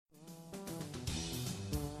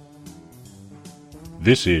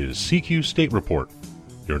This is CQ State Report,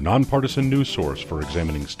 your nonpartisan news source for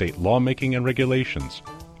examining state lawmaking and regulations,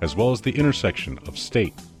 as well as the intersection of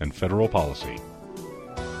state and federal policy.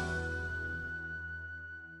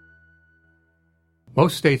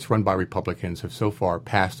 Most states run by Republicans have so far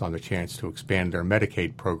passed on the chance to expand their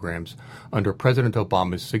Medicaid programs under President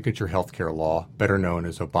Obama's signature healthcare law, better known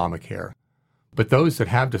as Obamacare. But those that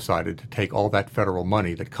have decided to take all that federal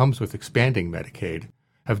money that comes with expanding Medicaid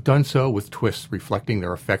have done so with twists reflecting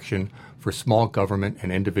their affection for small government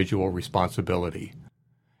and individual responsibility.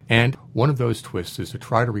 And one of those twists is to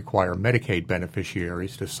try to require Medicaid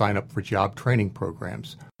beneficiaries to sign up for job training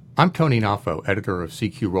programs. I'm Tony Naffo, editor of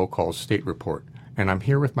CQ Roll Call's State Report, and I'm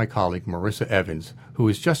here with my colleague Marissa Evans, who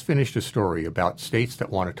has just finished a story about states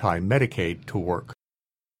that want to tie Medicaid to work.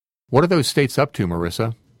 What are those states up to,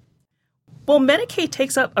 Marissa? Well, Medicaid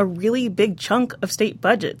takes up a really big chunk of state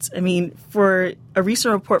budgets. I mean, for a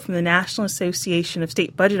recent report from the National Association of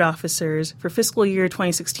State Budget Officers, for fiscal year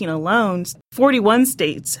 2016 alone, 41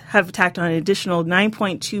 states have tacked on an additional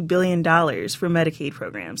 $9.2 billion for Medicaid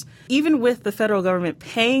programs. Even with the federal government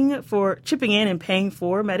chipping in and paying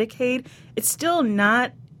for Medicaid, it's still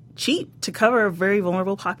not cheap to cover a very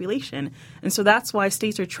vulnerable population. And so that's why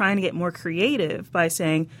states are trying to get more creative by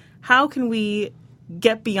saying, how can we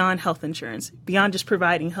get beyond health insurance, beyond just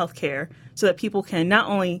providing health care, so that people can not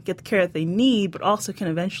only get the care that they need, but also can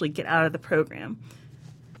eventually get out of the program.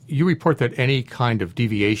 You report that any kind of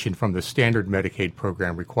deviation from the standard Medicaid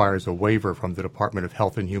program requires a waiver from the Department of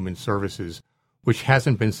Health and Human Services, which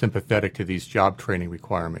hasn't been sympathetic to these job training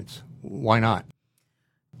requirements. Why not?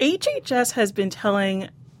 HHS has been telling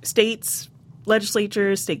states,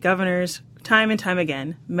 legislatures, state governors, time and time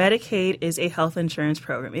again, Medicaid is a health insurance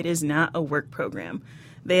program. It is not a work program.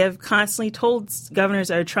 They have constantly told governors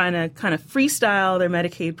that are trying to kind of freestyle their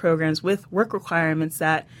Medicaid programs with work requirements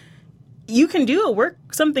that you can do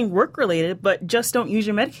something work-related, but just don't use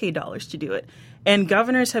your Medicaid dollars to do it. And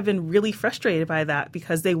governors have been really frustrated by that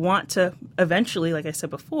because they want to eventually, like I said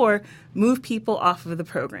before, move people off of the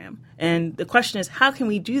program. And the question is, how can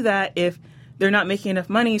we do that if they're not making enough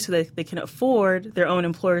money so that they can afford their own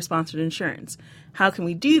employer-sponsored insurance? How can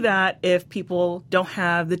we do that if people don't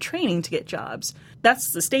have the training to get jobs?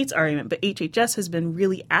 That's the state's argument, but HHS has been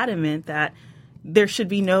really adamant that there should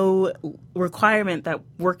be no requirement that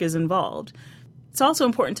work is involved. It's also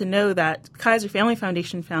important to know that Kaiser Family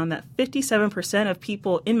Foundation found that 57% of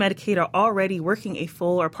people in Medicaid are already working a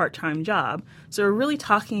full or part-time job. So we're really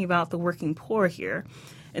talking about the working poor here.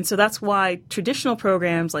 And so that's why traditional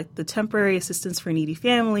programs like the Temporary Assistance for Needy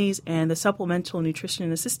Families and the Supplemental Nutrition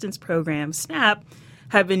Assistance Program, SNAP,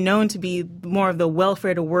 have been known to be more of the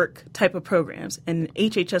welfare to work type of programs. And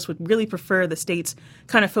HHS would really prefer the states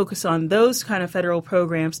kind of focus on those kind of federal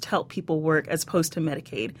programs to help people work as opposed to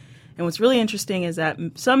Medicaid. And what's really interesting is that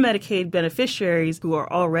some Medicaid beneficiaries who are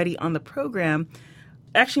already on the program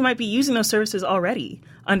actually might be using those services already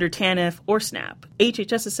under TANF or SNAP.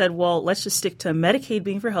 HHS has said, well, let's just stick to Medicaid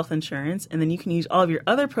being for health insurance, and then you can use all of your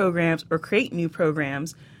other programs or create new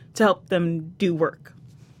programs to help them do work.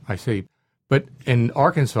 I see. But in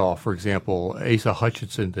Arkansas, for example, Asa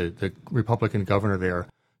Hutchinson, the Republican governor there,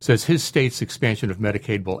 says his state's expansion of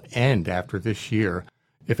Medicaid will end after this year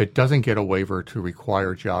if it doesn't get a waiver to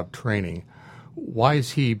require job training. Why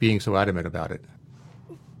is he being so adamant about it?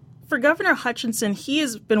 For Governor Hutchinson, he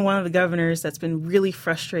has been one of the governors that's been really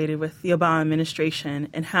frustrated with the Obama administration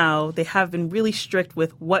and how they have been really strict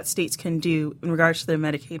with what states can do in regards to their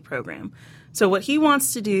Medicaid program. So what he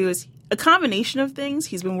wants to do is a combination of things.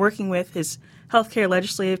 He's been working with his healthcare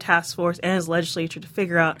legislative task force and his legislature to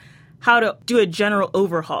figure out how to do a general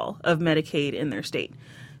overhaul of Medicaid in their state.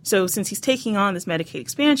 So since he's taking on this Medicaid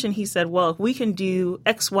expansion, he said, well, if we can do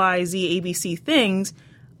X, Y, Z, ABC things,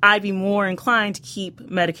 I'd be more inclined to keep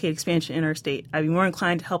Medicaid expansion in our state. I'd be more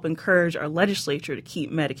inclined to help encourage our legislature to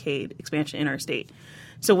keep Medicaid expansion in our state.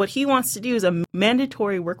 So what he wants to do is a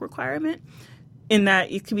mandatory work requirement in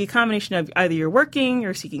that it could be a combination of either you're working,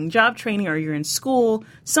 you're seeking job training, or you're in school,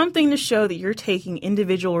 something to show that you're taking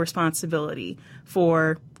individual responsibility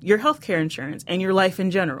for your health care insurance and your life in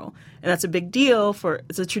general. And that's a big deal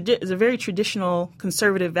it's a very traditional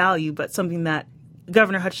conservative value, but something that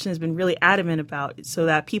Governor Hutchinson has been really adamant about so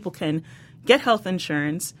that people can get health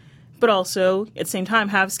insurance, but also at the same time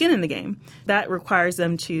have skin in the game. That requires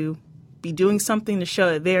them to be doing something to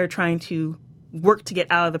show that they are trying to work to get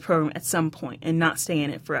out of the program at some point and not stay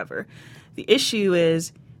in it forever. The issue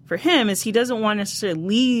is, for him, is he doesn't want to necessarily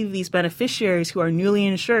leave these beneficiaries who are newly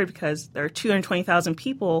insured because there are 220,000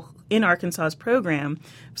 people in Arkansas's program.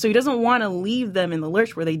 So he doesn't want to leave them in the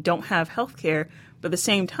lurch where they don't have health care. But at the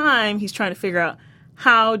same time, he's trying to figure out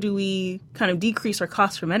how do we kind of decrease our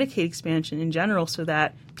costs for Medicaid expansion in general so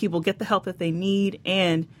that people get the help that they need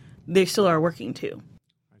and they still are working too.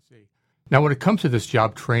 I see. Now, when it comes to this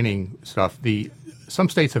job training stuff, some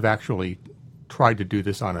states have actually tried to do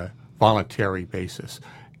this on a voluntary basis,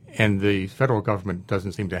 and the federal government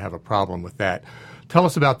doesn't seem to have a problem with that. Tell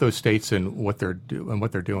us about those states and what they're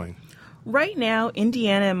doing. Right now,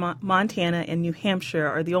 Indiana, Montana, and New Hampshire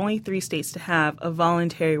are the only 3 states to have a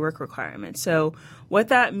voluntary work requirement. So what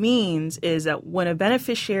that means is that when a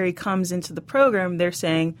beneficiary comes into the program, they're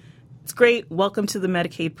saying, it's great, welcome to the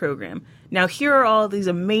Medicaid program. Now here are all these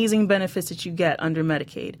amazing benefits that you get under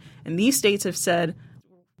Medicaid. And these states have said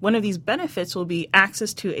one of these benefits will be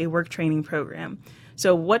access to a work training program.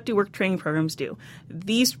 So what do work training programs do?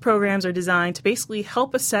 These programs are designed to basically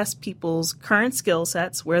help assess people's current skill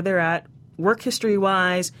sets, where they're at, work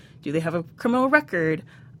history-wise. Do they have a criminal record?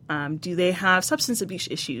 Do they have substance abuse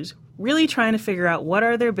issues? Really trying to figure out what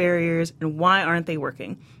are their barriers and why aren't they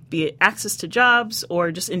working, be it access to jobs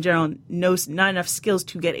or just in general not enough skills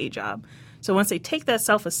to get a job. So once they take that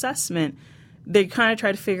self-assessment, they kind of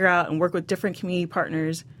try to figure out and work with different community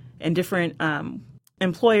partners and different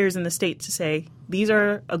employers in the state to say, these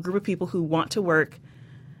are a group of people who want to work.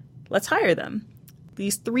 Let's hire them.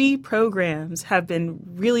 These 3 programs have been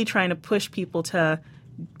really trying to push people to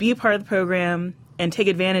be a part of the program and take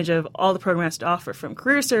advantage of all the program has to offer, from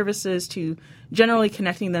career services to generally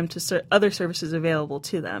connecting them to other services available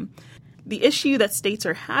to them. The issue that states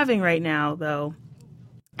are having right now, though,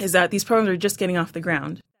 is that these programs are just getting off the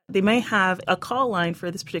ground. They may have a call line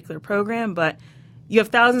for this particular program, but you have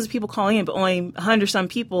thousands of people calling in, but only 100-some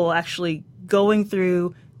people actually going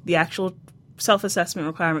through the actual self-assessment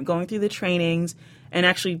requirement, going through the trainings, and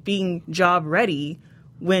actually being job ready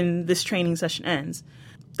when this training session ends.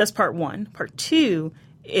 That's part 1. Part 2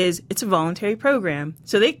 is it's a voluntary program.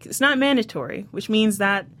 So it's not mandatory, which means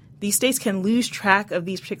that these states can lose track of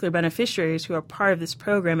these particular beneficiaries who are part of this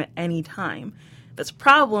program at any time. That's a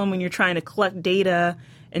problem when you're trying to collect data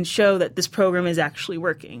and show that this program is actually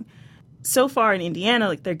working. So far in Indiana,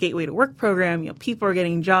 like their Gateway to Work program, people are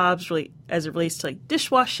getting jobs really as it relates to like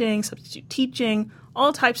dishwashing, substitute teaching,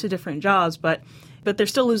 all types of different jobs, but they're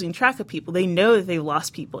still losing track of people. They know that they've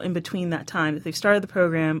lost people in between that time, that they've started the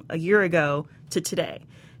program a year ago to today.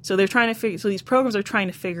 So these programs are trying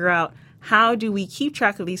to figure out, how do we keep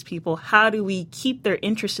track of these people? How do we keep their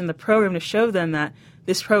interest in the program to show them that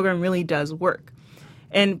this program really does work?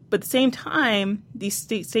 But at the same time, these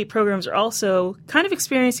state programs are also kind of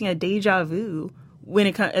experiencing a deja vu when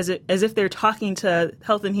as if they're talking to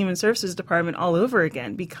Health and Human Services Department all over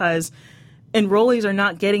again, because enrollees are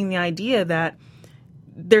not getting the idea that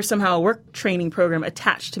there's somehow a work training program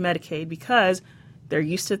attached to Medicaid, because they're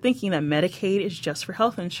used to thinking that Medicaid is just for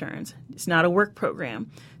health insurance. It's not a work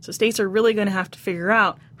program. So states are really going to have to figure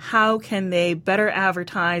out how can they better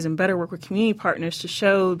advertise and better work with community partners to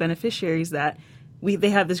show beneficiaries that they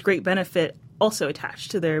have this great benefit also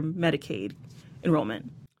attached to their Medicaid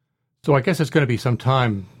enrollment. So I guess it's going to be some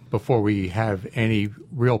time before we have any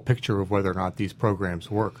real picture of whether or not these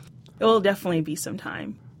programs work. It will definitely be some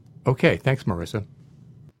time. Okay, thanks, Marissa.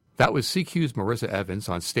 That was CQ's Marissa Evans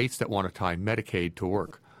on states that want to tie Medicaid to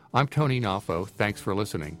work. I'm Tony Naffo. Thanks for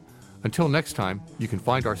listening. Until next time, you can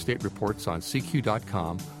find our state reports on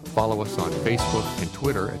CQ.com, follow us on Facebook and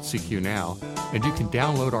Twitter at CQ Now, and you can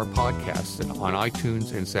download our podcasts on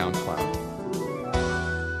iTunes and SoundCloud.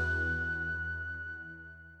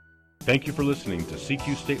 Thank you for listening to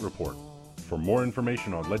CQ State Report. For more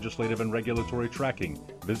information on legislative and regulatory tracking,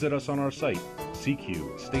 visit us on our site,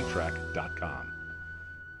 cqstatetrack.com.